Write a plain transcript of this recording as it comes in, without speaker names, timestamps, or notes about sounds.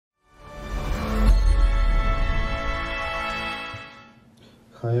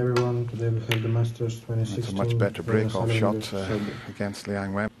Hi everyone, today we have the Masters 2016. It's a much better break-off shot Selby. against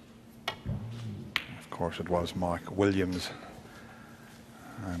Liang Wen. Of course it was Mark Williams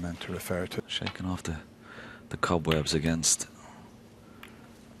I meant to refer to. Shaking off the cobwebs against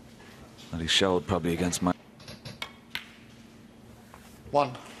that he showed probably against my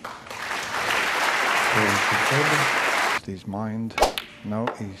one. His mind, no,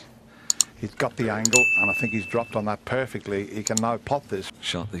 he's got the angle, and I think he's dropped on that perfectly. He can now pot this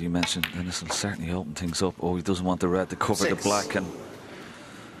shot that you mentioned, and this will certainly open things up. Oh, he doesn't want the red to cover the black, and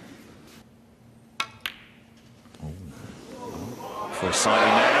for side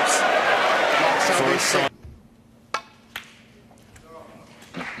nerves. For side.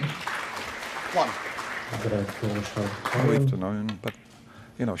 One. We've to known, but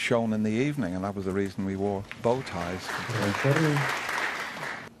you know, shown in the evening, and that was the reason we wore bow ties.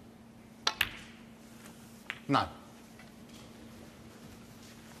 No.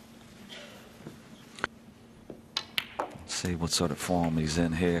 Let's see what sort of form he's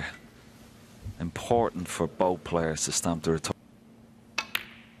in here. Important for both players to stamp the return.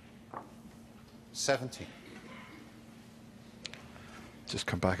 70. Just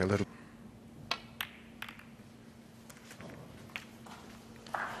come back a little.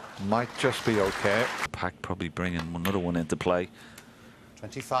 Might just be okay. Pack probably bringing another one into play.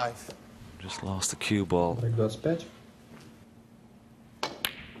 25. Just lost the cue ball.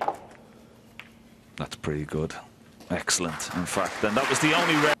 That's pretty good. Excellent, in fact. And that was the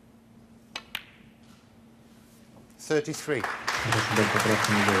only red. 33.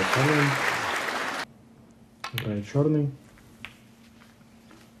 Черный.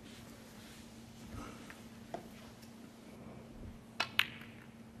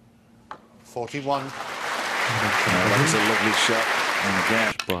 41. That was a lovely shot, and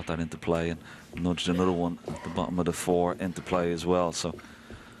again brought that into play and nudged another one at the bottom of the four into play as well. So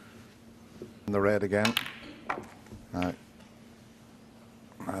the red again. Now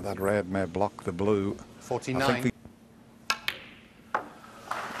that red may block the blue. 49. We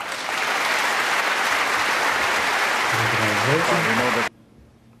know that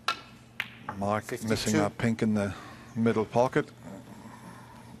Mark 52. missing that pink in the middle pocket.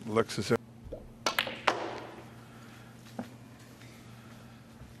 Looks as if.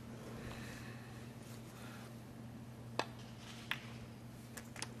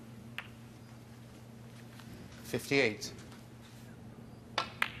 $58.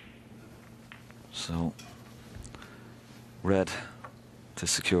 So red to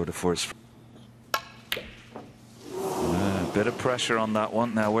secure the first. Bit of pressure on that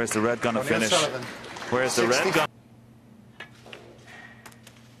one. Now where's the red gonna finish? Where's the red gonna?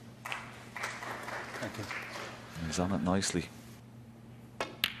 Thank you. He's on it nicely.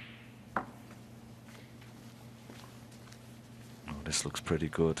 Oh, this looks pretty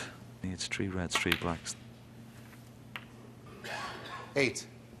good. Needs 3 reds, 3 blacks. 8.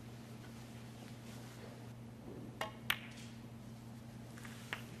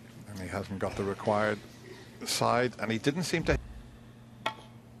 And he hasn't got the required side, and he didn't seem to.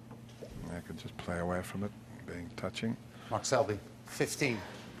 I could just play away from it, being touching. Mark Selby. 15.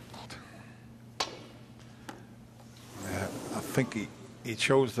 Yeah, I think he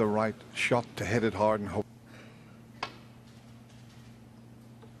chose the right shot to hit it hard and hope.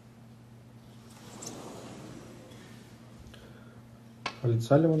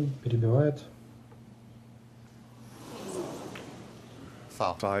 Салливан перебивает.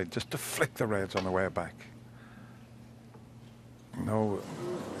 Foul. Side just to flick the reds on the way back. No,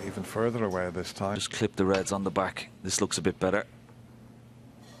 even further away this time. Just clip the reds on the back. This looks a bit better.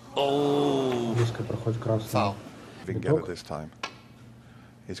 Oh! Foul. If he can get it this time.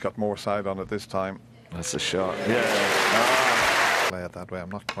 He's got more side on it this time. That's a shot. Yeah. Play it that way, I'm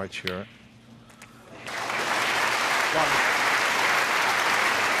not quite sure. 1.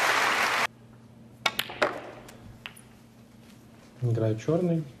 Играет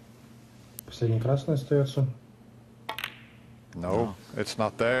черный. Последний красный остается. No, it's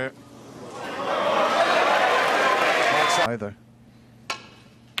not there. Either.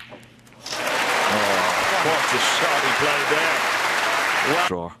 What a shot he played there. Wow.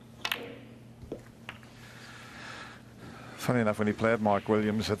 Draw. Funny enough, when he played Mark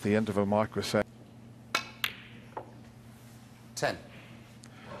Williams at the interval, Mark was saying. 10.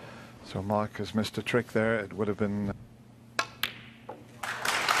 So Mark has missed a trick there. It would have been.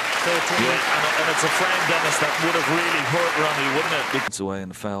 13. Yeah, and it's a frame, Dennis, that would have really hurt Ronnie, wouldn't it? It's away in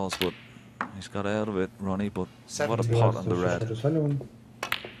the fouls, but he's got out of it, Ronnie. But what a pot on the red.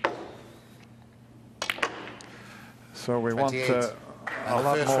 So we want A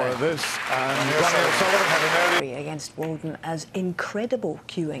lot more of this, and Ronnie O'Sullivan had an early against Woden as incredible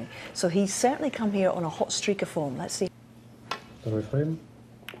cueing. So he's certainly come here on a hot streak of form. Let's see. Второй фрейм.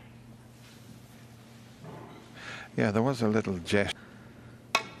 Yeah, there was a little jet.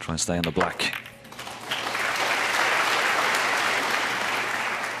 Try and stay in the black.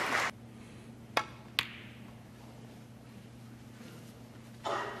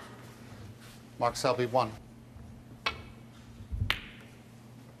 Mark Selby 1.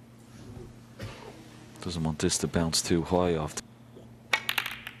 Doesn't want this to bounce too high off.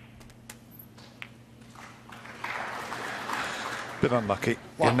 Bit unlucky.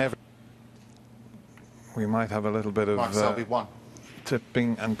 You never. We might have a little bit of Mark Selby 1.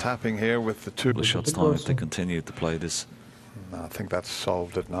 tipping and tapping here with the two. The shots time if they continue to play this. No, I think that's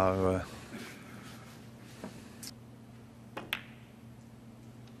solved it now.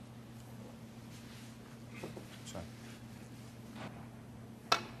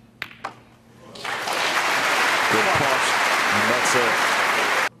 Good pot, and that's it.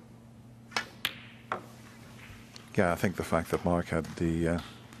 Yeah, I think the fact that Mark had the,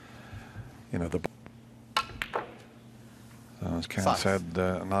 as Ken 5. said,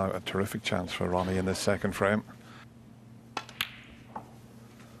 now a terrific chance for Ronnie in this second frame.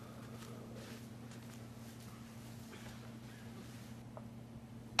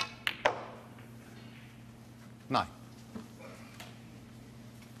 Nine.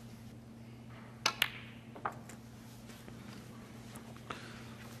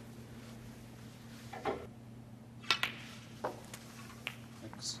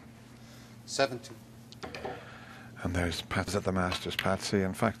 Six. 7-2. And there's Patsy at the Masters. Patsy,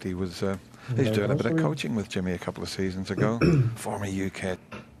 in fact, he was he's doing a bit of coaching with Jimmy a couple of seasons ago. Former UK.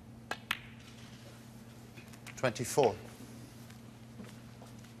 24.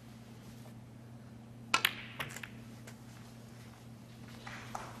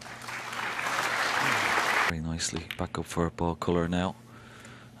 Very nicely. Back up for a ball colour now.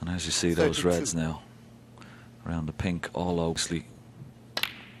 And as you see, those 32. reds now around the pink all obviously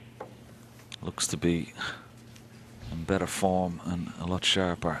looks to be in better form and a lot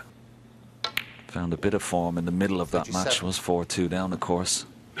sharper. Found a bit of form in the middle of that 37. match. Was 4-2 down, of course.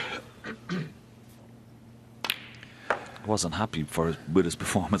 Wasn't happy with his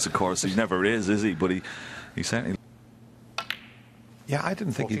performance, of course. He never is he? But he certainly. Yeah, I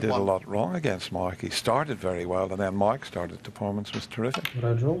didn't think 41. he did a lot wrong against Mark. He started very well, and then Mark started. The performance was terrific.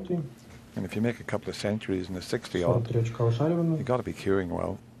 Red желтый. And if you make a couple of centuries in a 60-odd, 43 очка O'Sullivan. you got to be queuing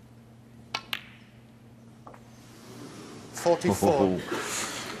well. 44.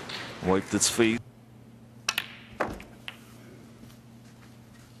 Wiped its feet.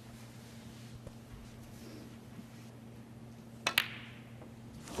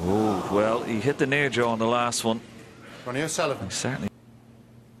 Oh, well, he hit the near jaw on the last one. Ronnie O'Sullivan. He certainly.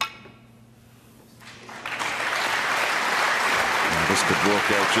 Yeah, this could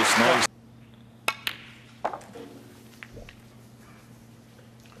work out just nice.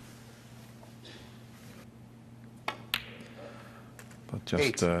 But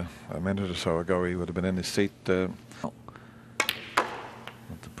just a minute or so ago, he would have been in his seat. But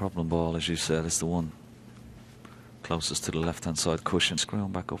the problem ball, as you said, is the one closest to the left-hand side cushion.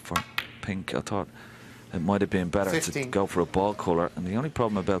 Screwing back up for pink. I thought it might have been better 15. to go for a ball colour. And the only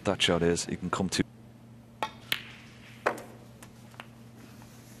problem about that shot is you can come too.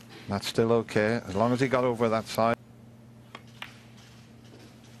 That's still okay, as long as he got over that side.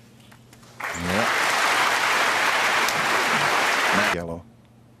 Yeah. Yellow.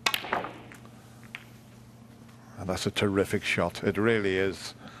 And that's a terrific shot. It really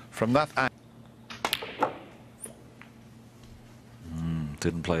is. From that angle.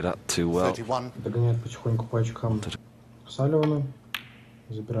 Didn't play that too well. 31. Догоняет потихоньку по очкам Салливана.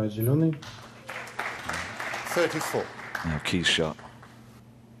 Забирает зеленый. 34. Now key shot.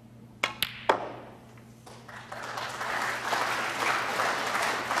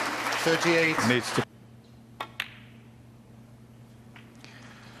 Needs to.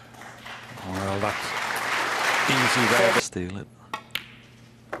 Well, that's easy there. Steal it.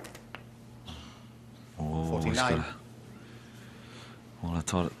 Oh, he's 49. got a. Well, I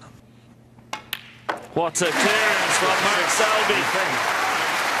thought it. What a clearance from Mark Selby.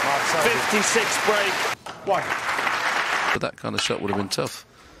 Mark Selby. 56 break. One. But that kind of shot would have been tough.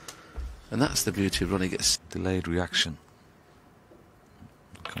 And that's the beauty of Ronnie gets. Delayed reaction.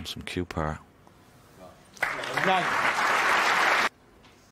 Comes from Q power. 9.